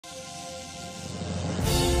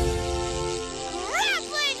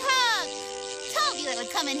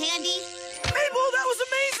come in handy. Mabel, that was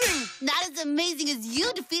amazing! Not as amazing as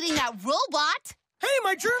you defeating that robot. Hey,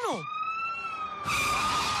 my journal!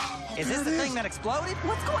 Is this the thing that exploded?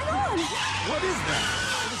 What's going on? What is that?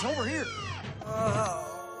 It was over here.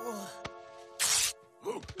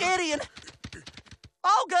 Gideon!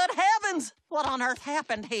 Oh, good heavens! What on earth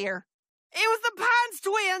happened here? It was the Pines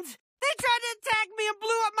twins! They tried to attack me and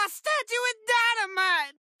blew up my statue with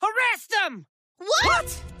dynamite! Arrest them!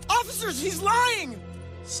 What? Officers, he's lying!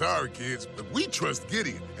 Sorry, kids, but we trust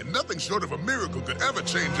Gideon, and nothing short of a miracle could ever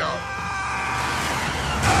change our...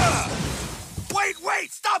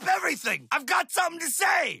 Wait! Stop everything! I've got something to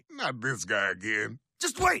say! Not this guy again.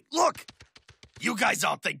 Just wait, look! You guys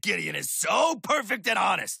all think Gideon is so perfect and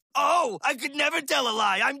honest. Oh, I could never tell a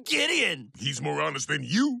lie. I'm Gideon. He's more honest than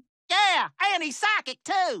you. Yeah, and he's psychic,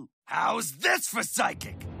 too. How's this for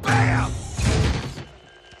psychic? Bam!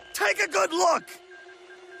 Take a good look!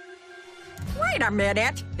 Wait a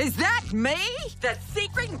minute. Is that me? The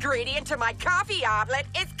secret ingredient to my coffee omelet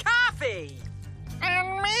is coffee.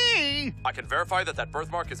 And me! I can verify that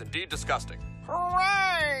birthmark is indeed disgusting.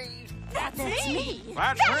 Hooray! That's me.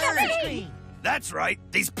 That's me. That's right.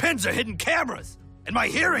 These pins are hidden cameras. And my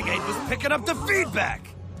hearing aid was picking up the feedback.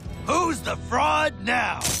 Who's the fraud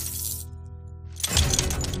now?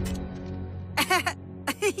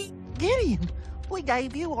 Gideon, we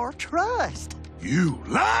gave you our trust. You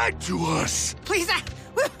lied to us. Please,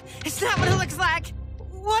 it's not what it looks like.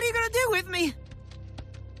 What are you gonna do with me?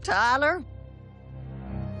 Tyler?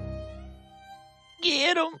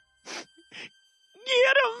 Get him.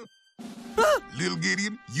 Get him. Little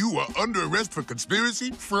Gideon, you are under arrest for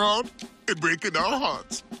conspiracy, fraud, and breaking our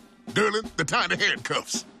hearts. Derlin, the tiny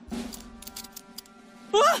handcuffs.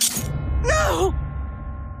 No!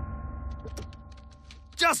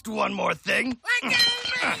 Just one more thing.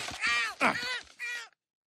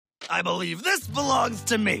 I believe this belongs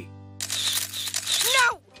to me.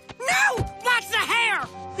 No! No! Watch the hair!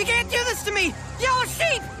 You can't do this to me! Yellow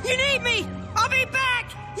sheep! You need me! I'll be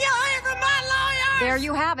back! You'll hear from my lawyer! There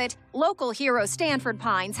you have it. Local hero Stanford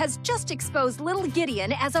Pines has just exposed little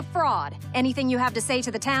Gideon as a fraud. Anything you have to say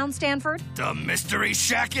to the town, Stanford? The Mystery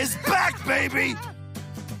Shack is back, baby!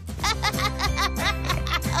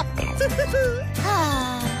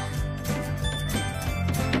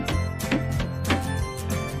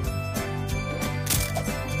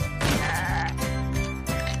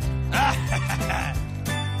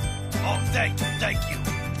 Oh, thank you.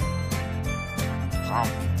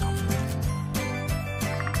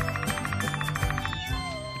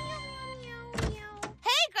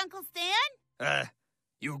 Hey, Grunkle Stan.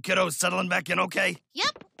 You kiddos settling back in okay?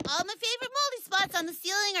 Yep, all my favorite moldy spots on the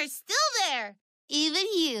ceiling are still there. Even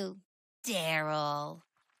you, Daryl.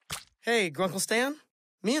 Hey, Grunkle Stan.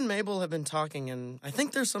 Me and Mabel have been talking, and I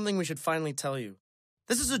think there's something we should finally tell you.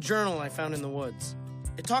 This is a journal I found in the woods.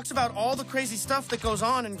 It talks about all the crazy stuff that goes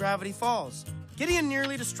on in Gravity Falls. Gideon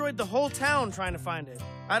nearly destroyed the whole town trying to find it.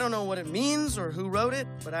 I don't know what it means or who wrote it,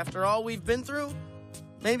 but after all we've been through,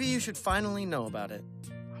 maybe you should finally know about it.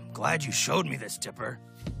 I'm glad you showed me this, Dipper.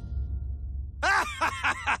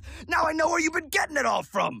 Now I know where you've been getting it all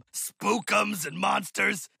from. Spookums and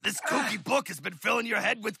monsters. This kooky book has been filling your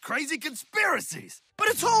head with crazy conspiracies. But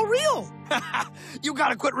it's all real! You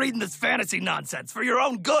gotta quit reading this fantasy nonsense for your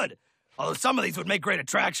own good. Although some of these would make great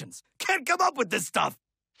attractions. Can't come up with this stuff.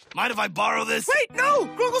 Mind if I borrow this? Wait, no!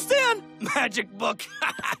 Grunkle Stan! Magic book.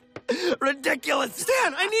 Ridiculous.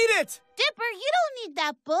 Stan, I need it! Dipper, you don't need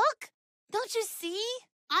that book. Don't you see?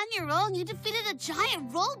 On your own, you defeated a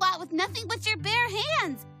giant robot with nothing but your bare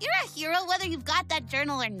hands. You're a hero whether you've got that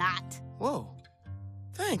journal or not. Whoa.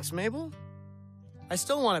 Thanks, Mabel. I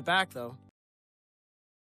still want it back, though.